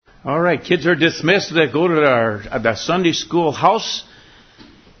All right, kids are dismissed. They go to the Sunday school house.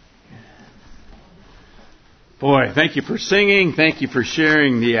 Boy, thank you for singing. Thank you for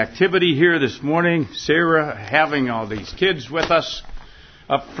sharing the activity here this morning. Sarah, having all these kids with us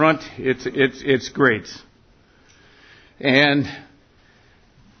up front, it's great. And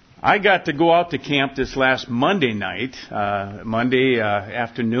I got to go out to camp this last Monday night, Monday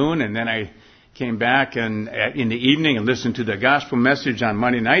afternoon, and then I came back and in the evening and listened to the gospel message on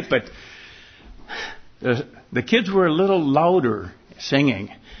Monday night. But the kids were a little louder singing.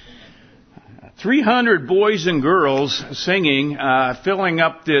 300 boys and girls singing, filling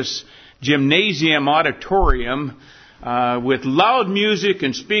up this gymnasium auditorium with loud music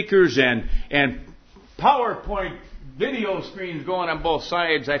and speakers and PowerPoint video screens going on both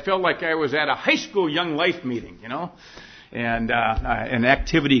sides. I felt like I was at a high school Young Life meeting, and an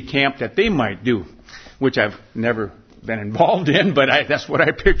activity camp that they might do, which I've never been involved in, but that's what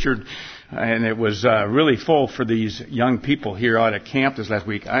I pictured. And it was really full for these young people here out at camp this last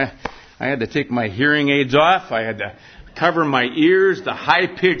week. I had to take my hearing aids off. I had to cover my ears, the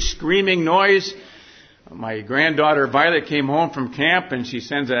high-pitched screaming noise. My granddaughter Violet came home from camp and she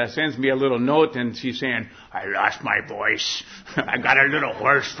sends me a little note and she's saying, "I lost my voice. I got a little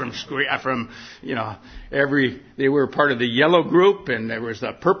hoarse they were part of the yellow group and there was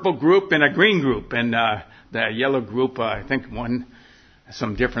a purple group and a green group, and the yellow group I think won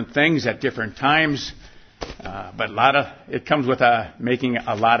some different things at different times, but it comes with making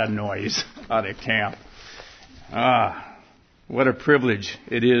a lot of noise out at camp. What a privilege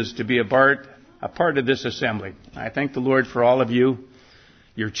it is to be a part of this assembly. I thank the Lord for all of you,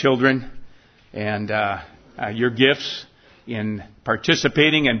 your children, and your gifts in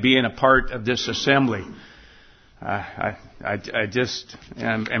participating and being a part of this assembly. I just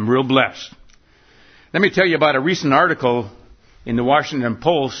am real blessed. Let me tell you about a recent article in the Washington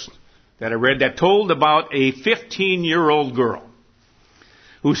Post that I read that told about a 15-year-old girl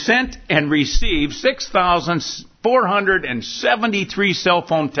who sent and received 6,473 cell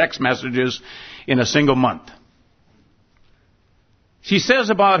phone text messages in a single month. She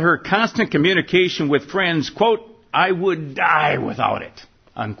says about her constant communication with friends, quote, "I would die without it,"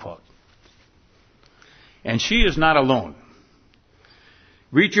 unquote. And she is not alone.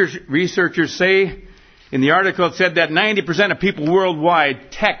 Researchers say in the article, it said that 90% of people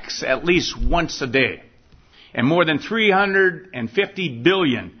worldwide text at least once a day. And more than 350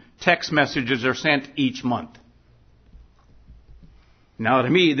 billion text messages are sent each month. Now, to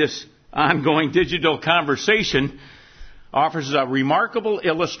me, this ongoing digital conversation offers a remarkable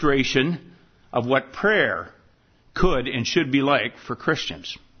illustration of what prayer could and should be like for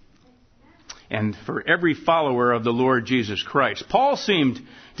Christians and for every follower of the Lord Jesus Christ. Paul seemed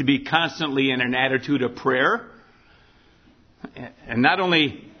to be constantly in an attitude of prayer, and not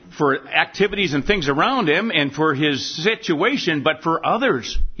only for activities and things around him and for his situation, but for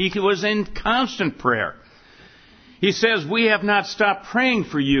others. He was in constant prayer. He says, "We have not stopped praying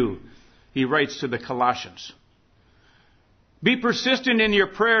for you," he writes to the Colossians. "Be persistent in your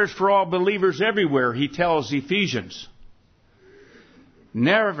prayers for all believers everywhere," he tells Ephesians.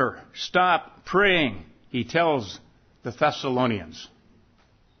 "Never stop praying," he tells the Thessalonians.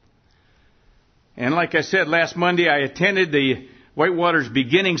 And like I said, last Monday I attended the Whitewater's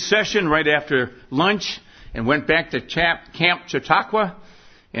beginning session right after lunch and went back to Camp Chautauqua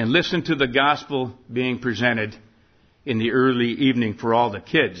and listened to the gospel being presented in the early evening for all the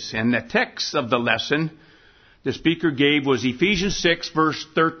kids. And the text of the lesson the speaker gave was Ephesians 6, verse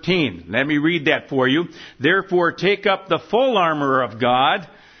 13. Let me read that for you. "Therefore, take up the full armor of God,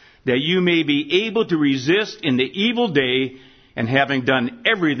 that you may be able to resist in the evil day, and having done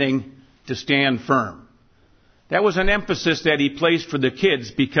everything, to stand firm." That was an emphasis that he placed for the kids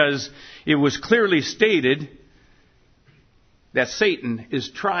because it was clearly stated that Satan is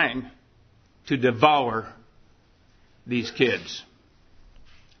trying to devour these kids.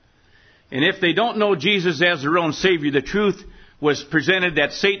 And if they don't know Jesus as their own Savior, the truth was presented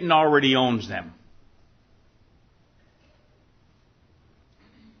that Satan already owns them.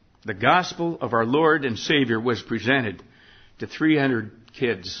 The gospel of our Lord and Savior was presented to 300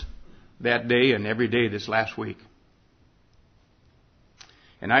 kids that day and every day this last week.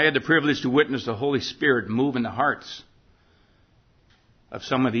 And I had the privilege to witness the Holy Spirit move in the hearts of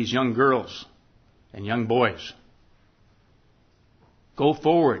some of these young girls and young boys. Go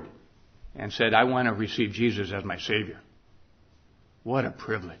forward and said, "I want to receive Jesus as my Savior." What a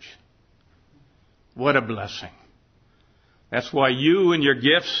privilege. What a blessing. That's why you and your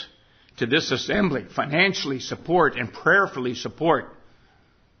gifts to this assembly financially support and prayerfully support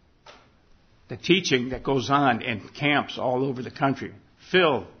the teaching that goes on in camps all over the country,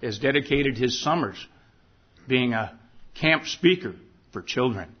 Phil has dedicated his summers being a camp speaker for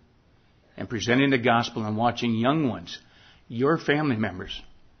children and presenting the gospel and watching young ones, your family members,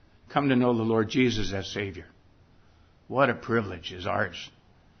 come to know the Lord Jesus as Savior. What a privilege is ours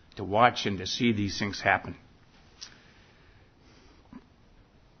to watch and to see these things happen.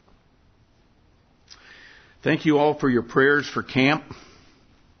 Thank you all for your prayers for camp,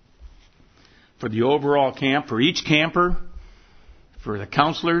 for the overall camp, for each camper, for the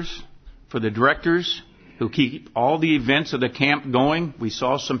counselors, for the directors who keep all the events of the camp going. We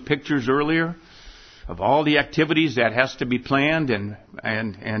saw some pictures earlier of all the activities that has to be planned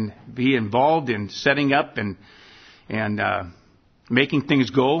and be involved in setting up and making things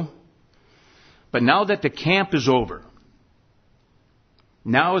go. But now that the camp is over,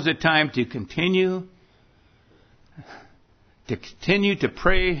 now is the time to continue to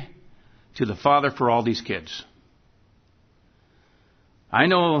pray to the Father for all these kids. I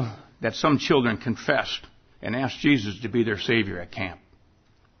know that some children confessed and asked Jesus to be their Savior at camp.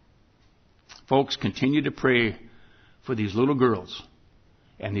 Folks, continue to pray for these little girls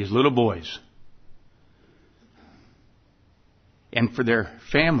and these little boys and for their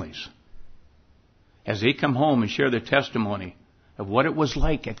families as they come home and share their testimony of what it was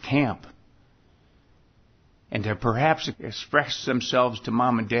like at camp, and to perhaps express themselves to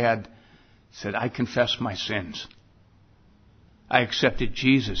mom and dad, said, I confess my sins. I accepted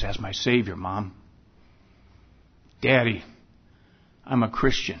Jesus as my Savior, Mom. Daddy, I'm a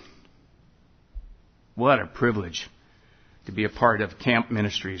Christian. What a privilege to be a part of camp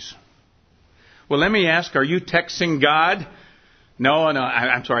ministries. Well, let me ask, are you texting God? No,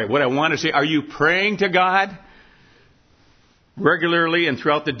 I'm sorry. What I want to say, are you praying to God regularly and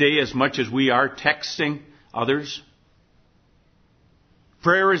throughout the day as much as we are texting others?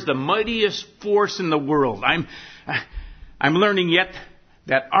 Prayer is the mightiest force in the world. I'm learning yet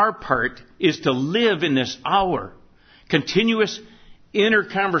that our part is to live in this hour, continuous inner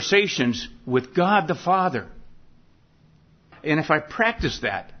conversations with God the Father. And if I practice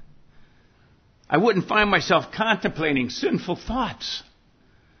that, I wouldn't find myself contemplating sinful thoughts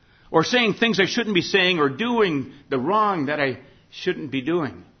or saying things I shouldn't be saying or doing the wrong that I shouldn't be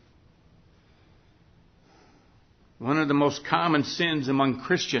doing. One of the most common sins among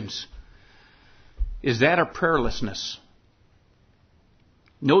Christians is that of prayerlessness.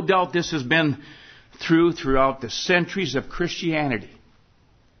 No doubt this has been throughout the centuries of Christianity.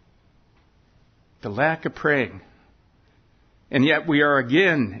 The lack of praying. And yet we are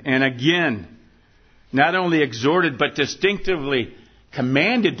again and again not only exhorted but distinctively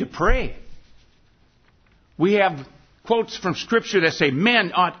commanded to pray. We have quotes from Scripture that say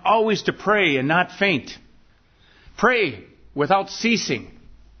men ought always to pray and not faint. Pray without ceasing.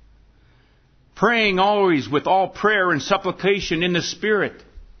 Praying always with all prayer and supplication in the Spirit.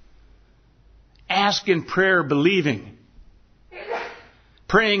 Ask in prayer believing.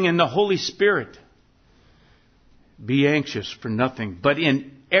 Praying in the Holy Spirit. Be anxious for nothing, but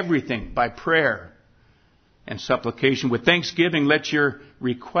in everything by prayer and supplication. With thanksgiving, let your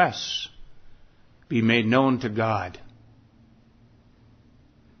requests be made known to God.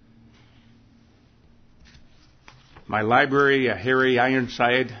 My library, Harry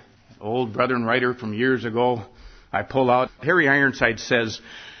Ironside, old brother and writer from years ago, I pull out. Harry Ironside says,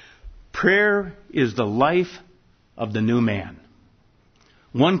 prayer is the life of the new man.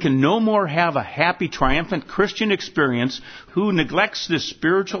 One can no more have a happy, triumphant Christian experience who neglects this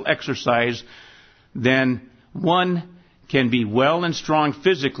spiritual exercise than one can be well and strong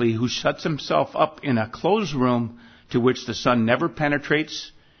physically who shuts himself up in a closed room to which the sun never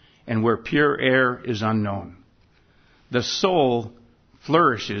penetrates and where pure air is unknown. The soul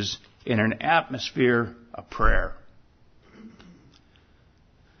flourishes in an atmosphere of prayer.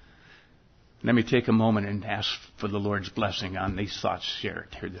 Let me take a moment and ask for the Lord's blessing on these thoughts shared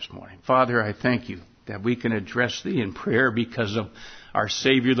here this morning. Father, I thank you that we can address Thee in prayer because of our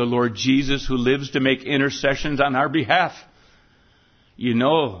Savior, the Lord Jesus, who lives to make intercessions on our behalf. You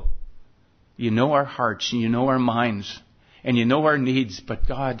know our hearts, and you know our minds, and you know our needs. But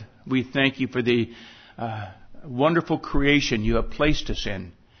God, we thank you for the wonderful creation you have placed us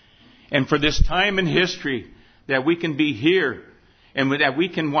in. And for this time in history that we can be here and that we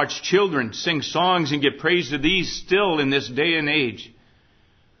can watch children sing songs and give praise to Thee still in this day and age.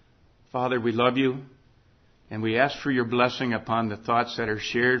 Father, we love you, and we ask for your blessing upon the thoughts that are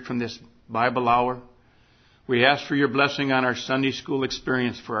shared from this Bible hour. We ask for your blessing on our Sunday school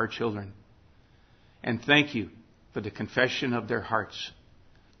experience for our children. And thank you for the confession of their hearts,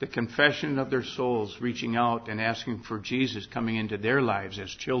 the confession of their souls, reaching out and asking for Jesus coming into their lives as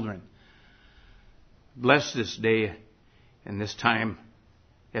children. Bless this day and this time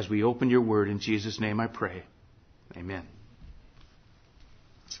as we open your word. In Jesus' name I pray. Amen.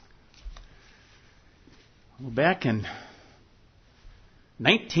 Well, back in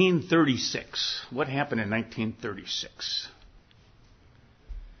 1936, what happened in 1936?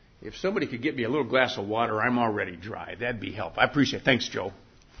 If somebody could get me a little glass of water, I'm already dry. That'd be helpful. I appreciate it. Thanks, Joe.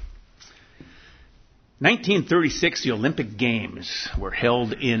 1936, the Olympic Games were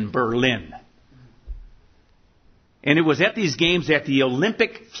held in Berlin. And it was at these games that the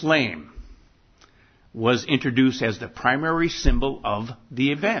Olympic flame was introduced as the primary symbol of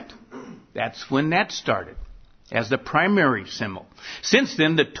the event. That's when that started, as the primary symbol. Since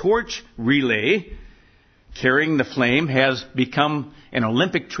then, the torch relay carrying the flame has become an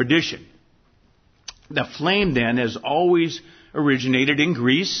Olympic tradition. The flame then has always originated in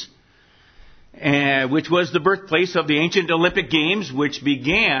Greece, which was the birthplace of the ancient Olympic Games, which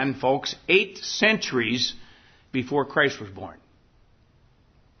began, folks, 8 centuries before Christ was born.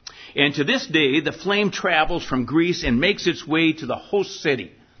 And to this day, the flame travels from Greece and makes its way to the host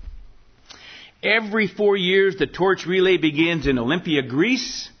city. Every 4 years, the torch relay begins in Olympia,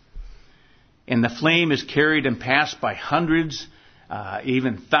 Greece, and the flame is carried and passed by hundreds,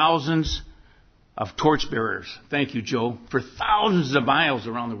 even thousands of torchbearers. Thank you, Joe, for thousands of miles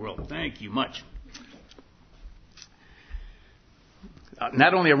around the world. Thank you much.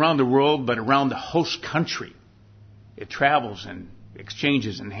 Not only around the world, but around the host country. It travels and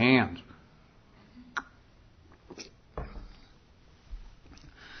exchanges in hands.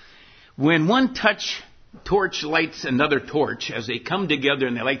 When one torch lights another torch, as they come together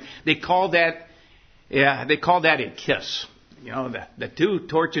and they call that a kiss. You know, the 2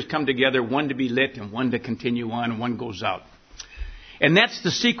 torches come together, one to be lit and one to continue on, and one goes out. And that's the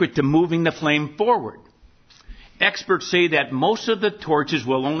secret to moving the flame forward. Experts say that most of the torches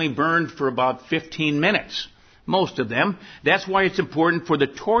will only burn for about 15 minutes. Most of them. That's why it's important for the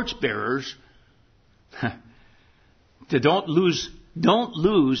torchbearers to don't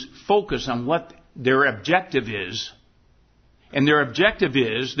lose focus on what their objective is. And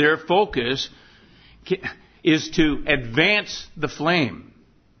their focus is to advance the flame.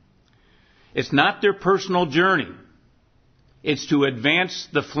 It's not their personal journey. It's to advance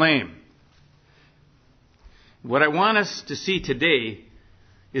the flame. What I want us to see today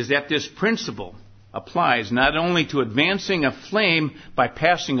is that this principle applies not only to advancing a flame by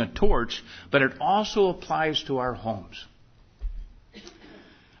passing a torch, but it also applies to our homes,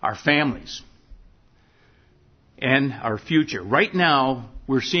 our families, and our future. Right now,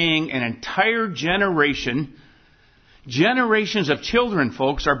 we're seeing an entire generations of children,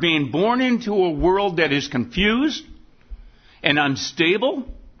 folks, are being born into a world that is confused and unstable,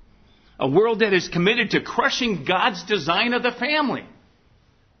 a world that is committed to crushing God's design of the family.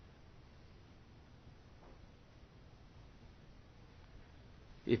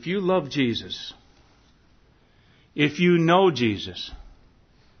 If you love Jesus, if you know Jesus,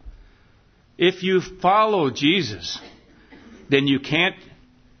 if you follow Jesus, then you can't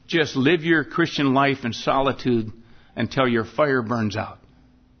just live your Christian life in solitude until your fire burns out.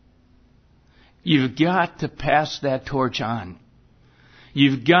 You've got to pass that torch on.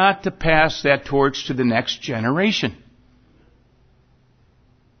 You've got to pass that torch to the next generation.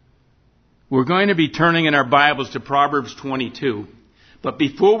 We're going to be turning in our Bibles to Proverbs 22. But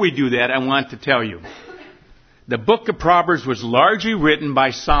before we do that, I want to tell you, the book of Proverbs was largely written by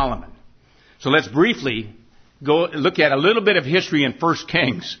Solomon. So let's briefly go look at a little bit of history in 1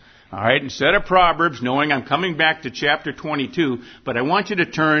 Kings. All right, instead of Proverbs, knowing I'm coming back to chapter 22, but I want you to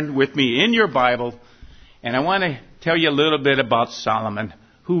turn with me in your Bible, and I want to tell you a little bit about Solomon,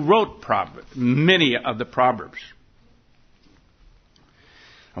 who wrote many of the Proverbs.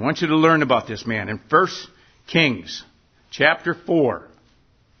 I want you to learn about this man in 1 Kings chapter 4.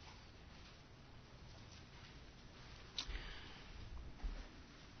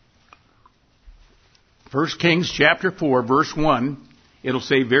 1 Kings chapter 4, verse 1, it'll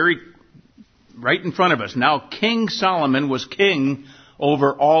say right in front of us, now King Solomon was king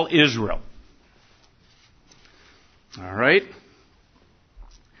over all Israel. All right?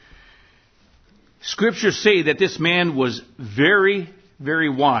 Scriptures say that this man was very, very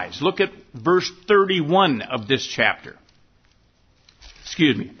wise. Look at verse 31 of this chapter.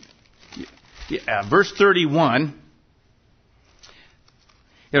 Excuse me. Verse 31.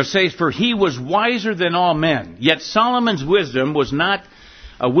 It'll say, for he was wiser than all men. Yet Solomon's wisdom was not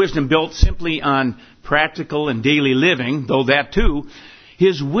a wisdom built simply on practical and daily living, though that too.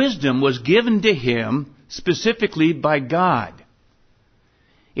 His wisdom was given to him specifically by God.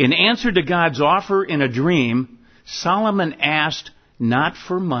 In answer to God's offer in a dream, Solomon asked not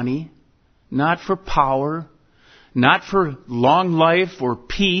for money, not for power, not for long life or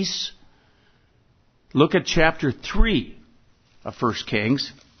peace. Look at chapter 3 of 1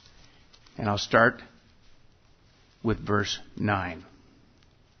 Kings, and I'll start with verse 9.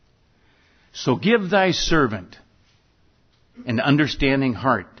 So give thy servant an understanding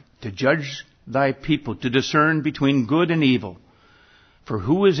heart to judge thy people, to discern between good and evil. For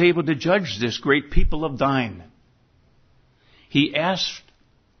who is able to judge this great people of thine? He asked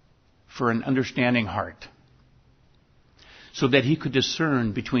for an understanding heart so that he could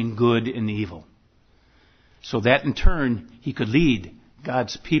discern between good and evil, so that in turn he could lead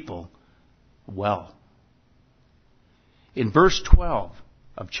God's people well. In verse 12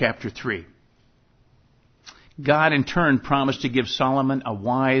 of chapter 3, God in turn promised to give Solomon a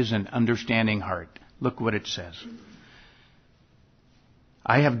wise and understanding heart. Look what it says.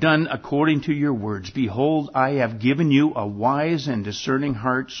 I have done according to your words. Behold, I have given you a wise and discerning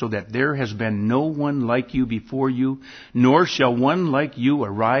heart, so that there has been no one like you before you, nor shall one like you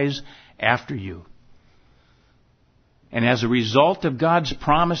arise after you. And as a result of God's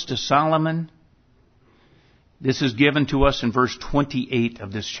promise to Solomon, this is given to us in verse 28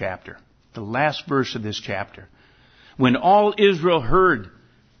 of this chapter, the last verse of this chapter. When all Israel heard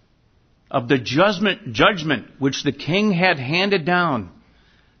of the judgment which the king had handed down,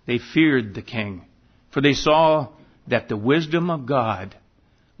 they feared the king, for they saw that the wisdom of God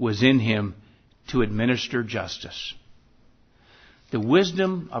was in him to administer justice. The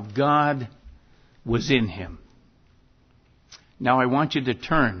wisdom of God was in him. Now I want you to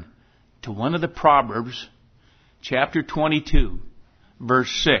turn to one of the Proverbs, chapter 22, verse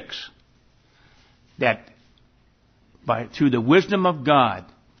 6, that through the wisdom of God,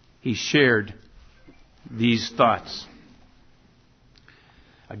 he shared these thoughts.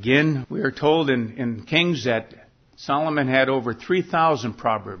 Again, we are told in Kings that Solomon had over 3,000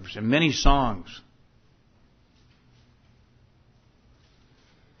 proverbs and many songs.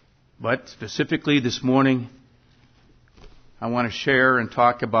 But specifically this morning, I want to share and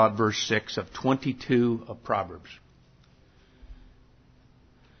talk about verse 6 of 22 of Proverbs.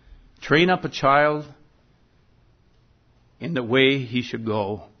 Train up a child in the way he should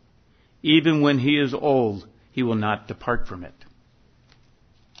go. Even when he is old, he will not depart from it.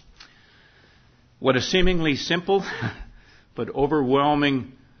 What a seemingly simple but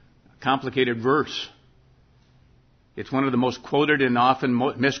overwhelming, complicated verse. It's one of the most quoted and often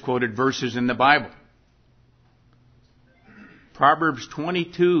misquoted verses in the Bible. Proverbs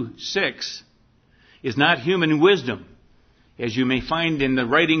 22:6 is not human wisdom, as you may find in the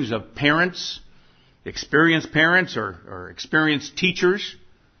writings of parents, experienced parents or experienced teachers.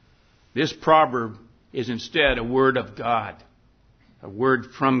 This proverb is instead a word of God, a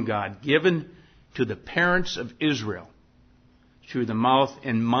word from God, given to the parents of Israel through the mouth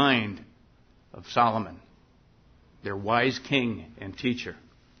and mind of Solomon, their wise king and teacher.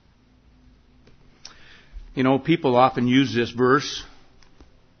 You know, people often use this verse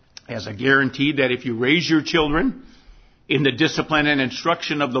as a guarantee that if you raise your children in the discipline and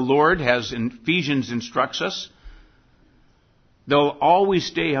instruction of the Lord, as Ephesians instructs us, they'll always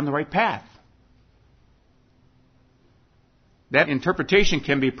stay on the right path. That interpretation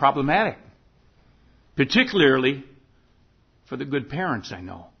can be problematic, particularly for the good parents I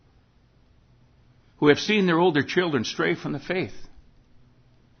know, who have seen their older children stray from the faith.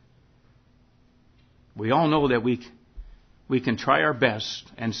 We all know that we can try our best,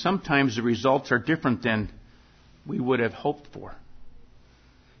 and sometimes the results are different than we would have hoped for.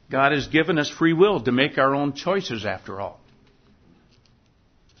 God has given us free will to make our own choices, after all.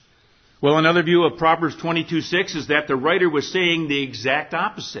 Well, another view of Proverbs 22:6 is that the writer was saying the exact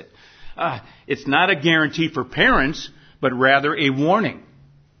opposite. It's not a guarantee for parents, but rather a warning.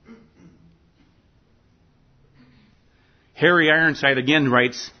 Harry Ironside again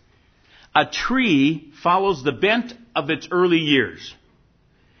writes, a tree follows the bent of its early years,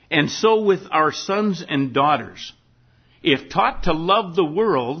 and so with our sons and daughters. If taught to love the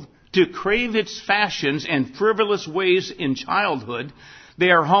world, to crave its fashions and frivolous ways in childhood,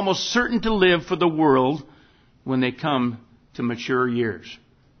 they are almost certain to live for the world when they come to mature years.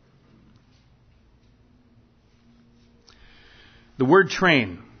 The word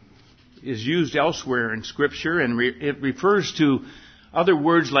train is used elsewhere in Scripture, and it refers to other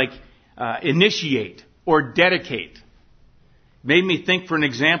words like initiate or dedicate. Made me think, for an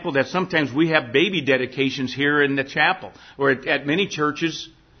example, that sometimes we have baby dedications here in the chapel, or at many churches.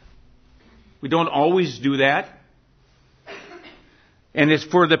 We don't always do that. And it's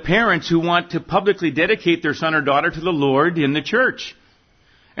for the parents who want to publicly dedicate their son or daughter to the Lord in the church.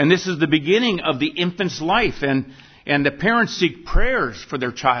 And this is the beginning of the infant's life, and the parents seek prayers for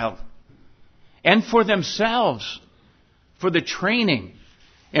their child. and for themselves, for the training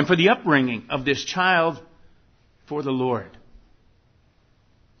and for the upbringing of this child for the Lord.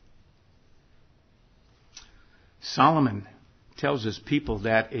 Solomon tells his people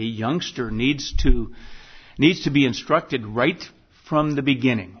that a youngster needs to be instructed right from the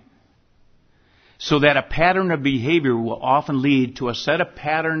beginning, so that a pattern of behavior will often lead to a set of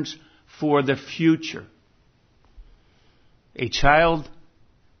patterns for the future. A child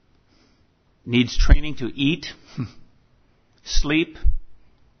needs training to eat, sleep,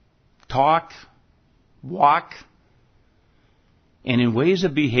 talk, walk, and in ways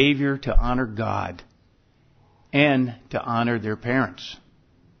of behavior to honor God and to honor their parents.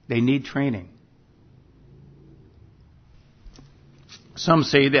 They need training. Some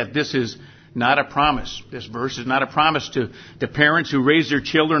say that this is not a promise. This verse is not a promise to parents who raise their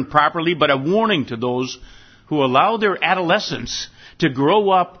children properly, but a warning to those who allow their adolescents to grow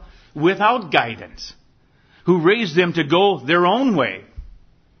up without guidance, who raise them to go their own way.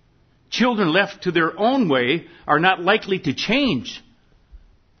 Children left to their own way are not likely to change.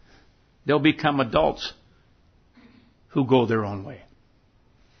 They'll become adults who go their own way,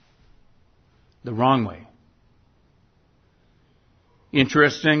 the wrong way.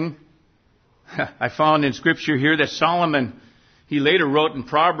 Interesting, I found in Scripture here that Solomon, he later wrote in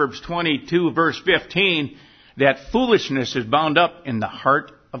Proverbs 22, verse 15, that foolishness is bound up in the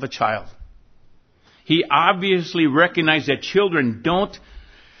heart of a child. He obviously recognized that children don't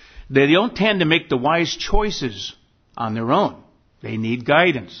tend to make the wise choices on their own. They need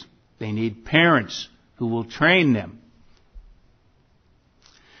guidance. They need parents who will train them.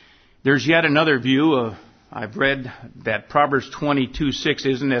 There's yet another view. I've read that Proverbs 22:6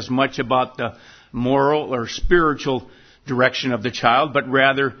 isn't as much about the moral or spiritual direction of the child, but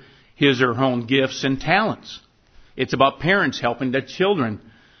rather his or her own gifts and talents. It's about parents helping the children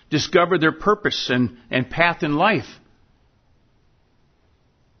discover their purpose and path in life.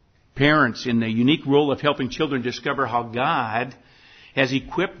 Parents in the unique role of helping children discover how God has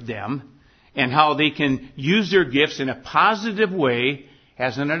equipped them and how they can use their gifts in a positive way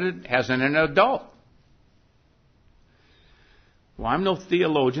as an adult. Well, I'm no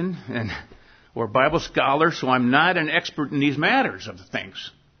theologian or Bible scholar, so I'm not an expert in these matters of things.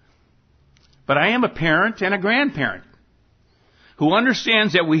 But I am a parent and a grandparent who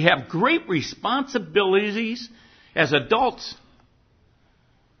understands that we have great responsibilities as adults.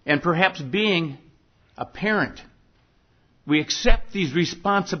 And perhaps being a parent, we accept these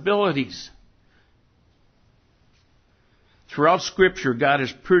responsibilities. Throughout Scripture, God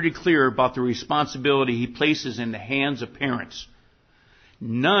is pretty clear about the responsibility He places in the hands of parents.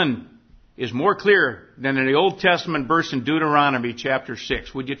 None is more clear than in the Old Testament verse in Deuteronomy chapter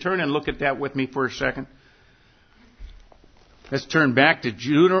 6. Would you turn and look at that with me for a second? Let's turn back to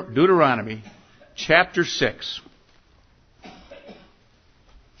Deuteronomy chapter 6.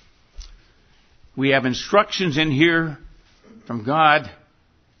 We have instructions in here from God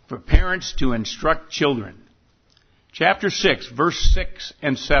for parents to instruct children. Chapter 6, verse 6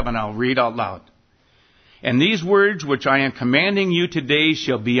 and 7, I'll read out loud. And these words which I am commanding you today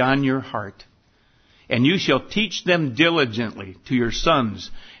shall be on your heart. And you shall teach them diligently to your sons,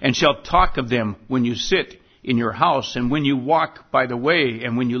 and shall talk of them when you sit in your house, and when you walk by the way,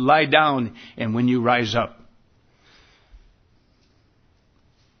 and when you lie down, and when you rise up.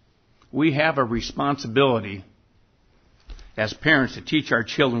 We have a responsibility as parents to teach our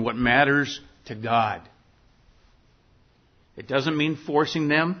children what matters to God. It doesn't mean forcing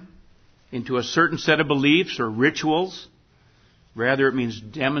them into a certain set of beliefs or rituals. Rather, it means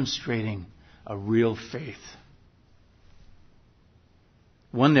demonstrating a real faith.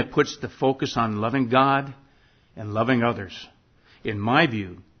 One that puts the focus on loving God and loving others. In my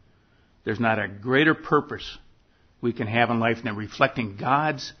view, there's not a greater purpose we can have in life than reflecting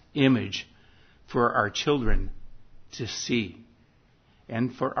God's image for our children to see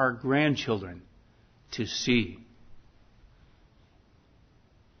and for our grandchildren to see.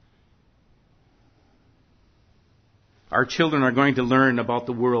 Our children are going to learn about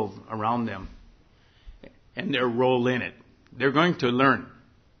the world around them and their role in it. They're going to learn.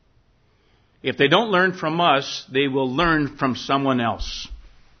 If they don't learn from us, they will learn from someone else.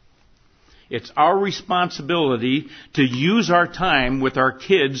 It's our responsibility to use our time with our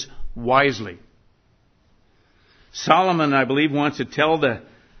kids wisely. Solomon, I believe, wants to tell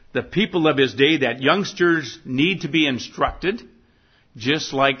the people of his day that youngsters need to be instructed,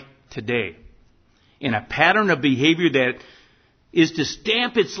 just like today, in a pattern of behavior that is to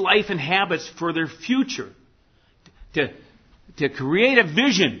stamp its life and habits for their future, to create a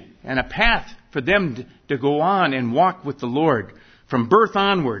vision and a path for them to go on and walk with the Lord. From birth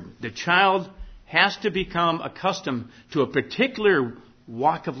onward, the child has to become accustomed to a particular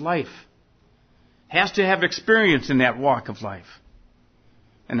walk of life, has to have experience in that walk of life.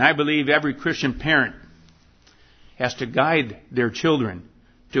 And I believe every Christian parent has to guide their children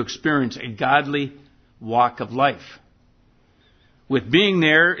to experience a godly walk of life. With being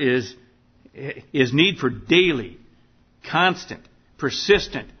there is need for daily, constant,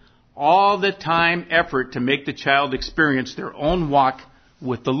 persistent, all the time effort to make the child experience their own walk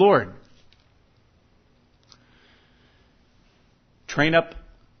with the Lord. Train up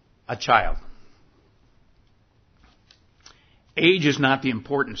a child. Age is not the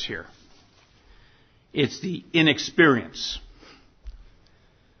importance here. It's the inexperience.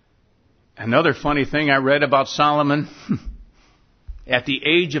 Another funny thing I read about Solomon, at the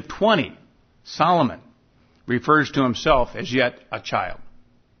age of 20, Solomon refers to himself as yet a child.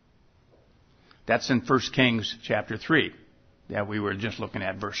 That's in 1 Kings chapter 3, that we were just looking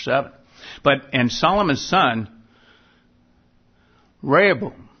at, verse 7. And Solomon's son,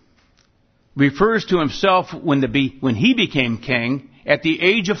 Rehoboam, refers to himself when he became king at the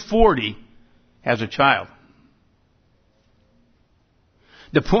age of 40 as a child.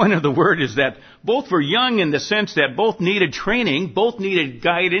 The point of the word is that both were young in the sense that both needed training, both needed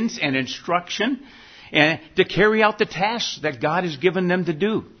guidance and instruction, and to carry out the tasks that God has given them to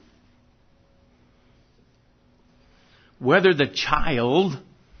do. Whether the child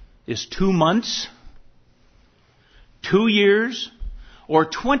is 2 months, 2 years, or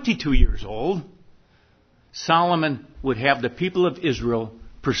 22 years old, Solomon would have the people of Israel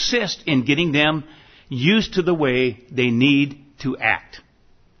persist in getting them used to the way they need to act.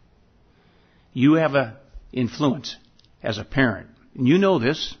 You have an influence as a parent. And you know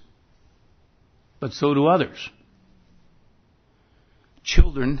this, but so do others.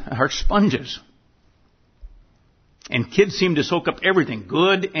 Children are sponges. And kids seem to soak up everything,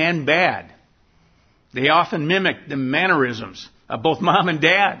 good and bad. They often mimic the mannerisms of both mom and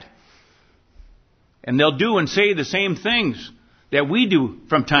dad. And they'll do and say the same things that we do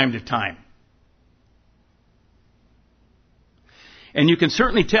from time to time. And you can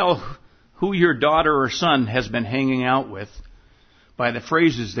certainly tell who your daughter or son has been hanging out with by the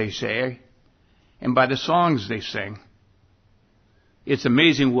phrases they say and by the songs they sing. It's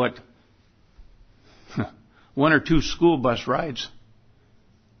amazing what 1 or 2 school bus rides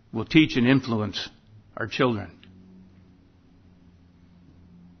will teach and influence our children.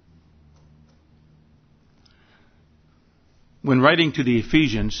 When writing to the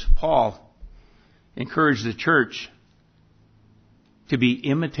Ephesians, Paul encouraged the church to be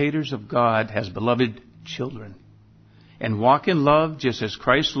imitators of God as beloved children and walk in love just as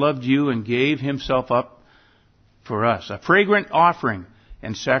Christ loved you and gave himself up for us, a fragrant offering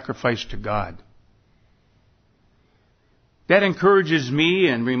and sacrifice to God. That encourages me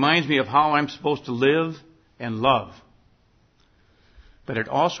and reminds me of how I'm supposed to live and love. But it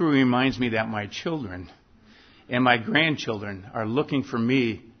also reminds me that my children and my grandchildren are looking for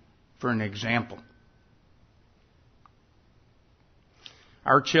me for an example.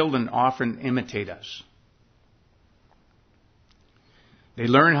 Our children often imitate us. They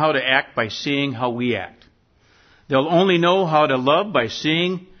learn how to act by seeing how we act. They'll only know how to love by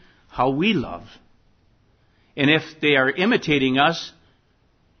seeing how we love. And if they are imitating us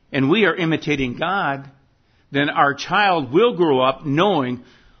and we are imitating God, then our child will grow up knowing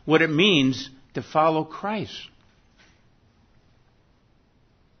what it means to follow Christ.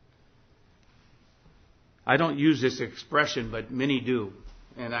 I don't use this expression, but many do.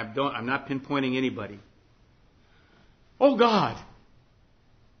 And I'm not pinpointing anybody. Oh God!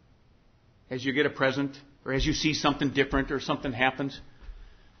 As you get a present, or as you see something different, or something happens.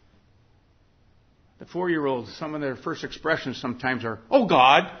 The 4-year-olds, some of their first expressions sometimes are, oh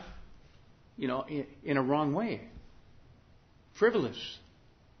God! In a wrong way. Frivolous.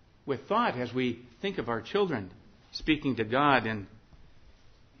 With thought as we think of our children speaking to God and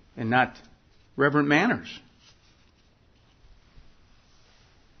not reverent manners.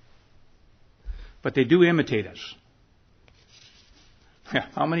 But they do imitate us.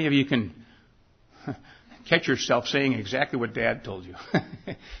 How many of you can catch yourself saying exactly what Dad told you?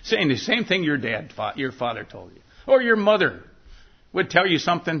 Saying the same thing your father told you. Or your mother would tell you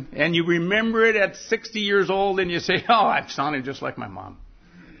something and you remember it at 60 years old and you say, oh, I'm sounding just like my mom.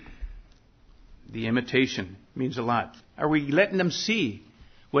 The imitation means a lot. Are we letting them see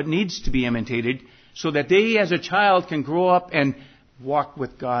what needs to be imitated so that they as a child can grow up and walk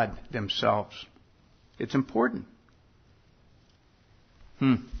with God themselves? It's important.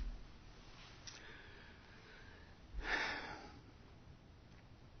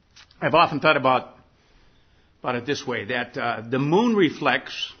 I've often thought about it this way, that the moon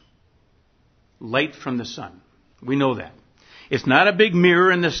reflects light from the sun. We know that. It's not a big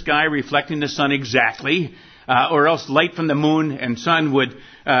mirror in the sky reflecting the sun exactly, or else light from the moon and sun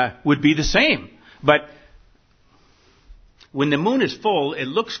would be the same. But when the moon is full, it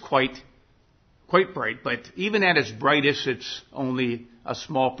looks quite bright, but even at its brightest, it's only a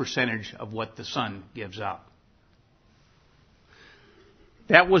small percentage of what the sun gives out.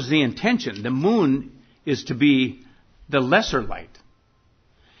 That was the intention. The moon is to be the lesser light.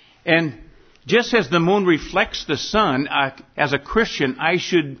 And just as the moon reflects the sun, as a Christian, I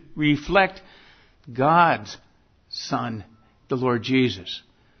should reflect God's Son, the Lord Jesus.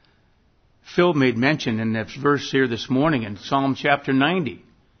 Phil made mention in that verse here this morning in Psalm chapter 90.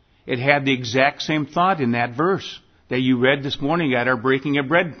 It had the exact same thought in that verse that you read this morning at our breaking of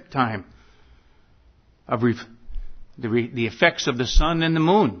bread time of the effects of the sun and the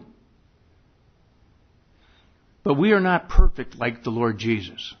moon. But we are not perfect like the Lord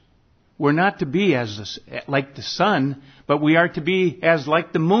Jesus. We're not to be like the sun, but we are to be as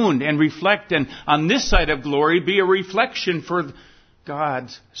like the moon and reflect, and on this side of glory be a reflection for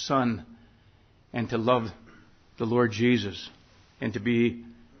God's Son, and to love the Lord Jesus and to be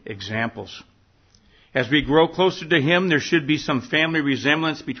examples. As we grow closer to Him, there should be some family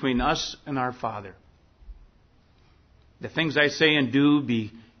resemblance between us and our Father. The things I say and do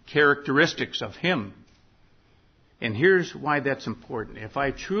be characteristics of Him. And here's why that's important. If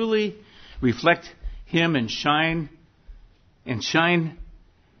I truly reflect Him and shine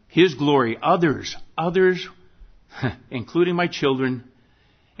His glory, others, including my children,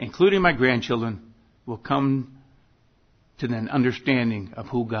 including my grandchildren, will come to an understanding of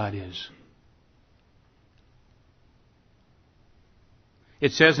who God is.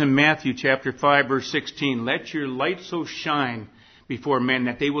 It says in Matthew chapter 5, verse 16, "Let your light so shine before men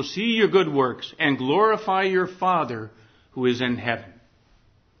that they will see your good works and glorify your Father who is in heaven."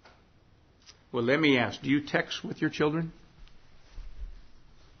 Well, let me ask, do you text with your children?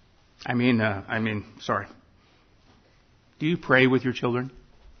 Sorry. Do you pray with your children?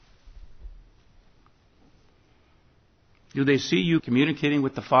 Do they see you communicating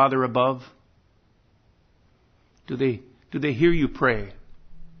with the Father above? Do they hear you pray?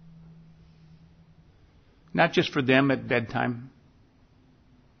 Not just for them at bedtime.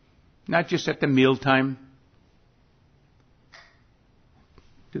 Not just at the mealtime.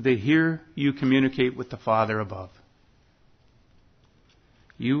 Do they hear you communicate with the Father above?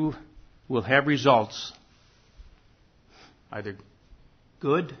 You will have results, either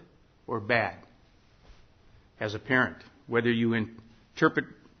good or bad, as a parent. Whether you interpret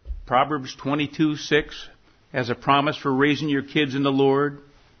Proverbs 22:6 as a promise for raising your kids in the Lord,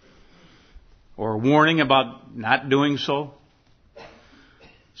 or a warning about not doing so.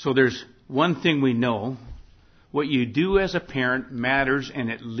 So there's one thing we know. What you do as a parent matters, and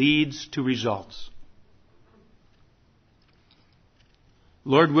it leads to results.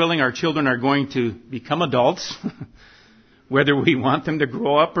 Lord willing, our children are going to become adults, whether we want them to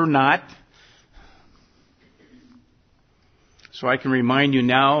grow up or not. So I can remind you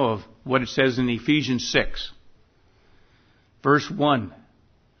now of what it says in Ephesians 6. Verse 1.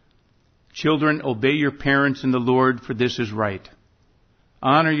 "Children, obey your parents in the Lord, for this is right.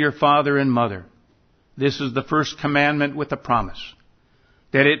 Honor your father and mother. This is the first commandment with a promise,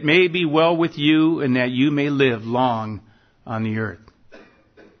 that it may be well with you and that you may live long on the earth."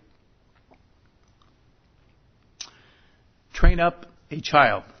 Train up a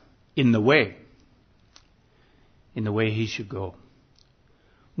child in the way he should go.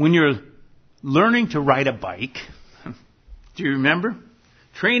 When you're learning to ride a bike, do you remember?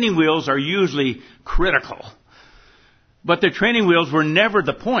 Training wheels are usually critical. But the training wheels were never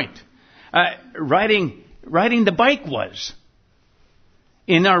the point. Riding the bike was.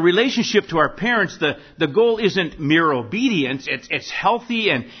 In our relationship to our parents, the goal isn't mere obedience. It's healthy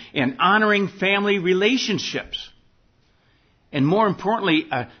and honoring family relationships. And more importantly,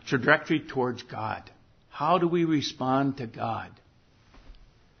 a trajectory towards God. How do we respond to God?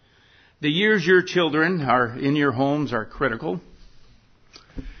 The years your children are in your homes are critical.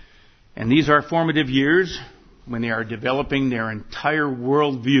 And these are formative years when they are developing their entire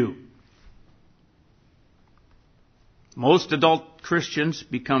worldview. Most adult Christians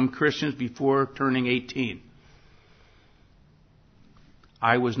become Christians before turning 18.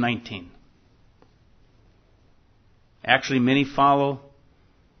 I was 19. Actually, many follow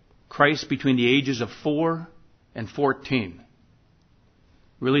Christ between the ages of 4 and 14.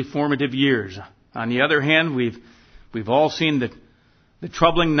 Really formative years. On the other hand, we've all seen the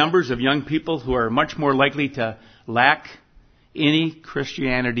troubling numbers of young people who are much more likely to lack any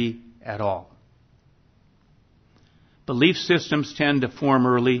Christianity at all. Belief systems tend to form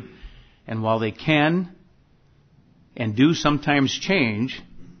early, And while they can and do sometimes change,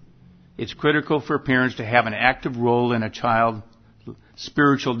 it's critical for parents to have an active role in a child's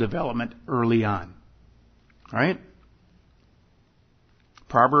spiritual development early on. All right?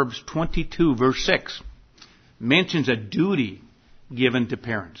 Proverbs 22, verse 6, mentions a duty given to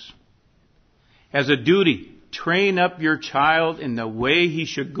parents. As a duty, train up your child in the way he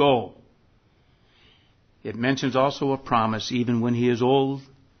should go. It mentions also a promise, even when he is old,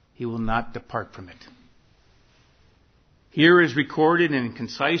 he will not depart from it. Here is recorded in a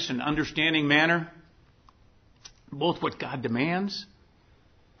concise and understanding manner both what God demands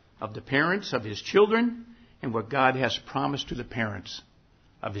of the parents of his children and what God has promised to the parents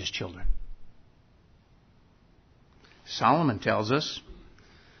of his children. Solomon tells us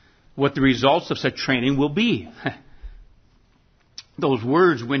what the results of such training will be. Those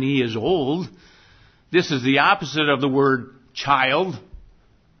words, when he is old, this is the opposite of the word child.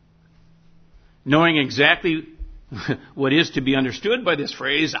 Knowing exactly what is to be understood by this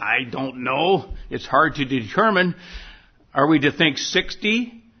phrase, I don't know. It's hard to determine. Are we to think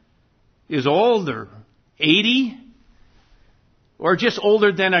 60 is old, or 80, or just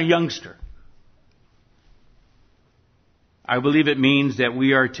older than a youngster? I believe it means that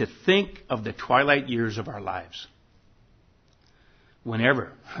we are to think of the twilight years of our lives,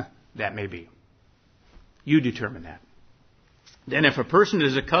 whenever that may be. You determine that. Then if a person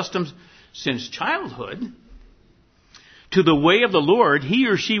is accustomed since childhood to the way of the Lord, he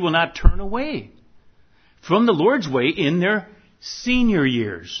or she will not turn away from the Lord's way in their senior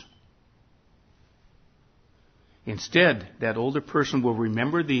years. Instead, that older person will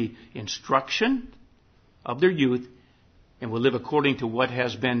remember the instruction of their youth and will live according to what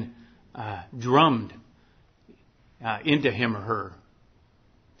has been drummed into him or her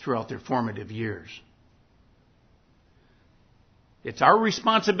throughout their formative years. It's our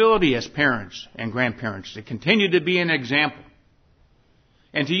responsibility as parents and grandparents to continue to be an example.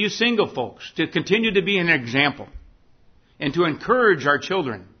 And to you single folks, to continue to be an example. And to encourage our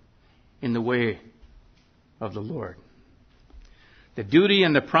children in the way of the Lord. The duty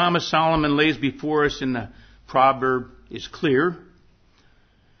and the promise Solomon lays before us in the proverb is clear.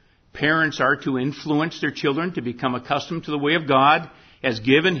 Parents are to influence their children to become accustomed to the way of God as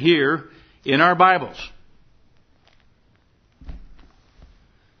given here in our Bibles.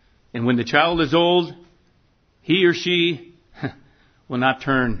 And when the child is old, he or she will not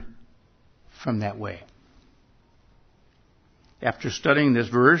turn from that way. After studying this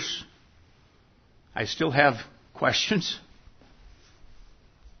verse, I still have questions.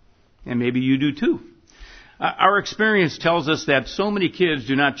 And maybe you do too. Our experience tells us that so many kids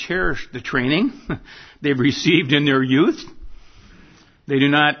do not cherish the training they've received in their youth. They do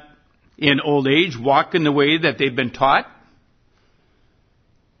not, in old age, walk in the way that they've been taught.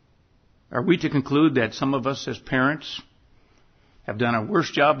 Are we to conclude that some of us as parents have done a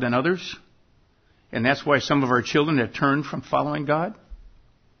worse job than others? And that's why some of our children have turned from following God?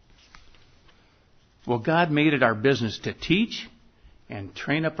 Well, God made it our business to teach and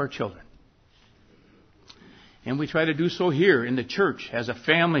train up our children. And we try to do so here in the church as a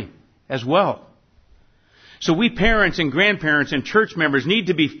family as well. So we parents and grandparents and church members need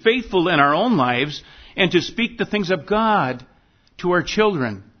to be faithful in our own lives and to speak the things of God to our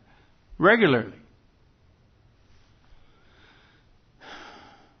children regularly.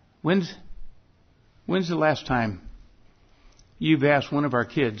 When's the last time you've asked one of our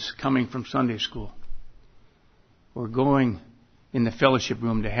kids coming from Sunday school or going in the fellowship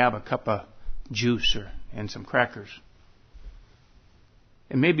room to have a cup of juice and some crackers,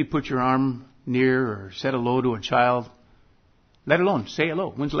 and maybe put your arm near or said hello to a child, let alone say hello?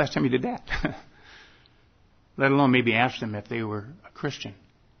 When's the last time you did that? Let alone maybe ask them if they were a Christian.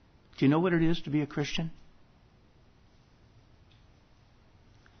 Do you know what it is to be a Christian?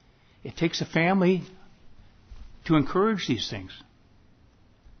 It takes a family to encourage these things.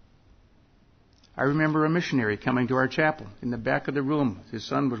 I remember a missionary coming to our chapel. In the back of the room, his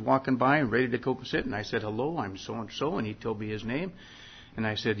son was walking by and ready to go sit, and I said, hello, I'm so-and-so, and he told me his name. And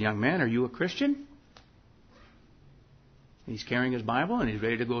I said, young man, are you a Christian? And he's carrying his Bible, and he's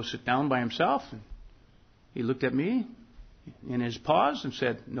ready to go sit down by himself. And he looked at me in his pause and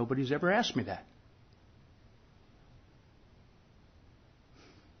said, nobody's ever asked me that.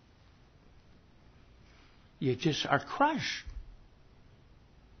 You just are crushed.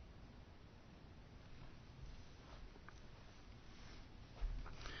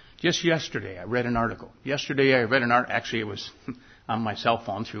 Just yesterday, I read an article. Actually, it was on my cell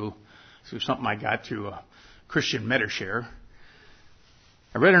phone through something I got through a Christian MetaShare.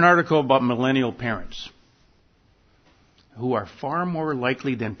 I read an article about millennial parents. who are far more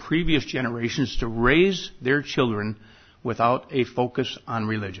likely than previous generations to raise their children without a focus on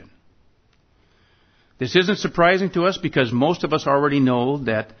religion. This isn't surprising to us because most of us already know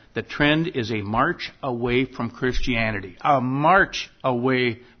that the trend is a march away from Christianity. A march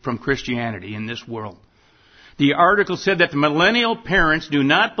away from Christianity in this world. The article said that the millennial parents do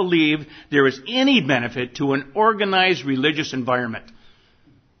not believe there is any benefit to an organized religious environment,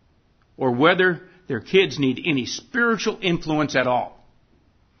 or whether their kids need any spiritual influence at all.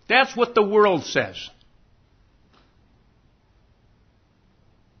 That's what the world says.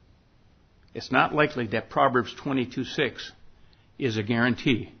 It's not likely that Proverbs 22:6 is a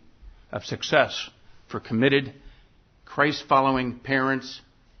guarantee of success for committed, Christ-following parents,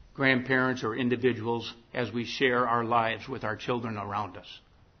 grandparents, or individuals as we share our lives with our children around us.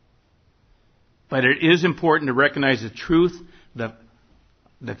 But it is important to recognize the truth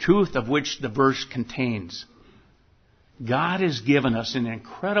of which the verse contains. God has given us an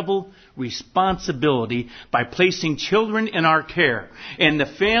incredible responsibility by placing children in our care. And the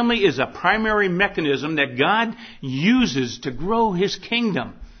family is a primary mechanism that God uses to grow His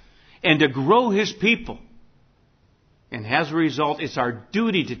kingdom and to grow His people. And as a result, it's our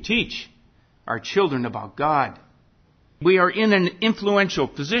duty to teach our children about God. We are in an influential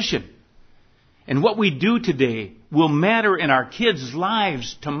position. And what we do today will matter in our kids'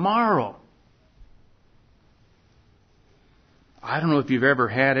 lives tomorrow. I don't know if you've ever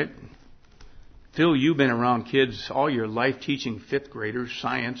had it. Phil, you've been around kids all your life teaching fifth graders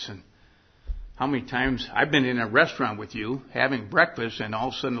science, and how many times I've been in a restaurant with you having breakfast and all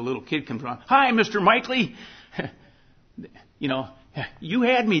of a sudden a little kid comes around. Hi, Mr. Mikely. You know, you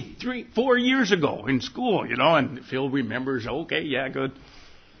had me 4 years ago in school, you know, and Phil remembers, okay, yeah, good.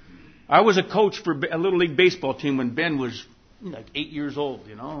 I was a coach for a Little League baseball team when Ben was like 8 years old,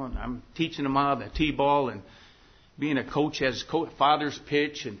 you know, and I'm teaching him out the T-ball, and being a coach has fathers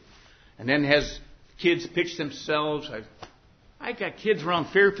pitch and then has kids pitch themselves. I got kids around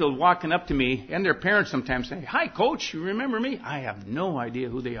Fairfield walking up to me and their parents sometimes saying, "Hi, Coach, you remember me?" I have no idea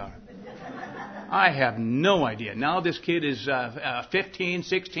who they are. I have no idea. Now this kid is 15,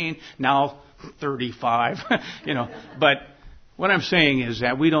 16, now 35, you know. But what I'm saying is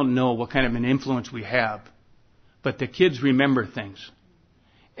that we don't know what kind of an influence we have. But the kids remember things.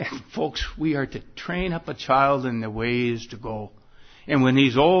 And folks, we are to train up a child in the ways to go. And when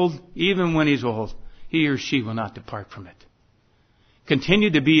he's old, even when he's old, he or she will not depart from it. Continue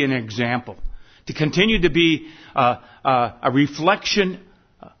to be an example. To continue to be a reflection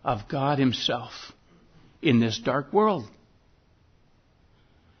of God Himself in this dark world.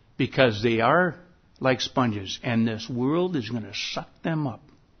 Because they are like sponges, and this world is going to suck them up.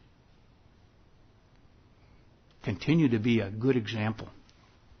 Continue to be a good example.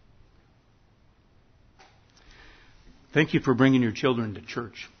 Thank you for bringing your children to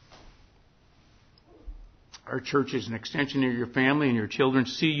church. Our church is an extension of your family, and your children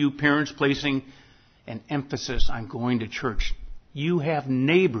see you parents placing an emphasis on going to church. You have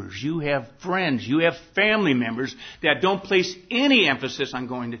neighbors, you have friends, you have family members that don't place any emphasis on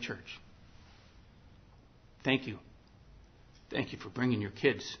going to church. Thank you. Thank you for bringing your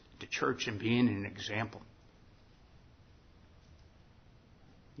kids to church and being an example.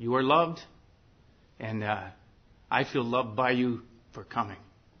 You are loved, and I feel loved by you for coming.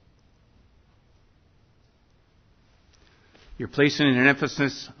 You're placing an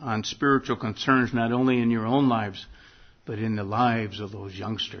emphasis on spiritual concerns not only in your own lives, but in the lives of those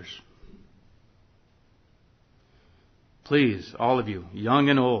youngsters. Please, all of you, young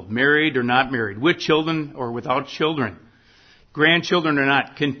and old, married or not married, with children or without children, grandchildren or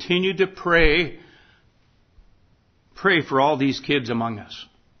not, continue to pray. Pray for all these kids among us.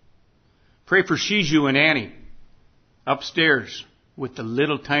 Pray for Shiju and Annie upstairs with the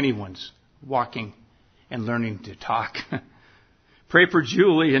little tiny ones walking and learning to talk. Pray for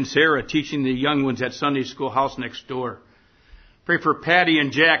Julie and Sarah teaching the young ones at Sunday school house next door. Pray for Patty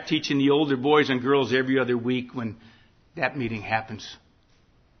and Jack teaching the older boys and girls every other week when that meeting happens.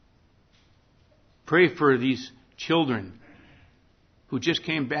 Pray for these children who just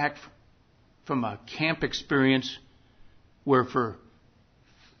came back from a camp experience where for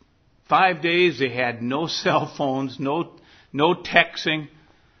 5 days they had no cell phones, no texting,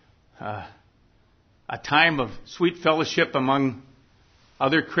 a time of sweet fellowship among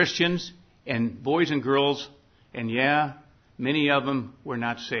other Christians and boys and girls, and yeah, many of them were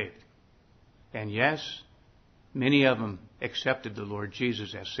not saved. And yes, many of them accepted the Lord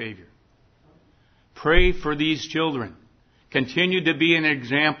Jesus as Savior. Pray for these children. Continue to be an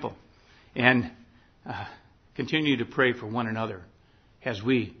example, and continue to pray for one another as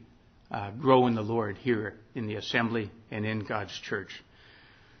we grow in the Lord here in the assembly and in God's church.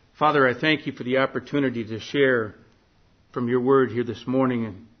 Father, I thank you for the opportunity to share from your word here this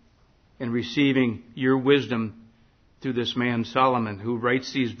morning and receiving your wisdom through this man Solomon, who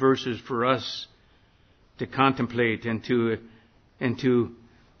writes these verses for us to contemplate and to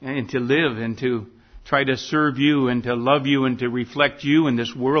live and to try to serve you and to love you and to reflect you in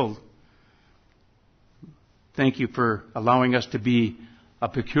this world. Thank you for allowing us to be a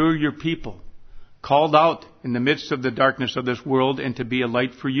peculiar people, called out in the midst of the darkness of this world and to be a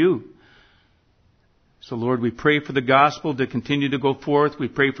light for you. So Lord, we pray for the gospel to continue to go forth. We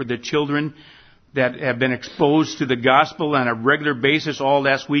pray for the children that have been exposed to the gospel on a regular basis all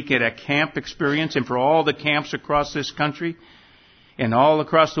last week at a camp experience, and for all the camps across this country and all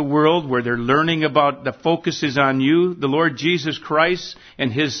across the world where they're learning about the focus is on you, the Lord Jesus Christ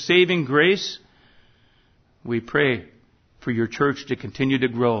and His saving grace. We pray for your church to continue to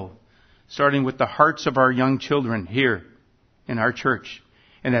grow, starting with the hearts of our young children here in our church,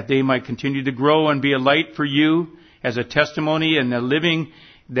 and that they might continue to grow and be a light for you as a testimony and living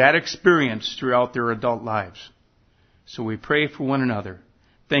that experience throughout their adult lives. So we pray for one another,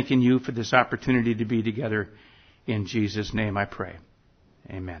 thanking you for this opportunity to be together. In Jesus' name I pray.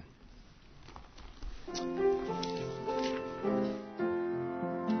 Amen.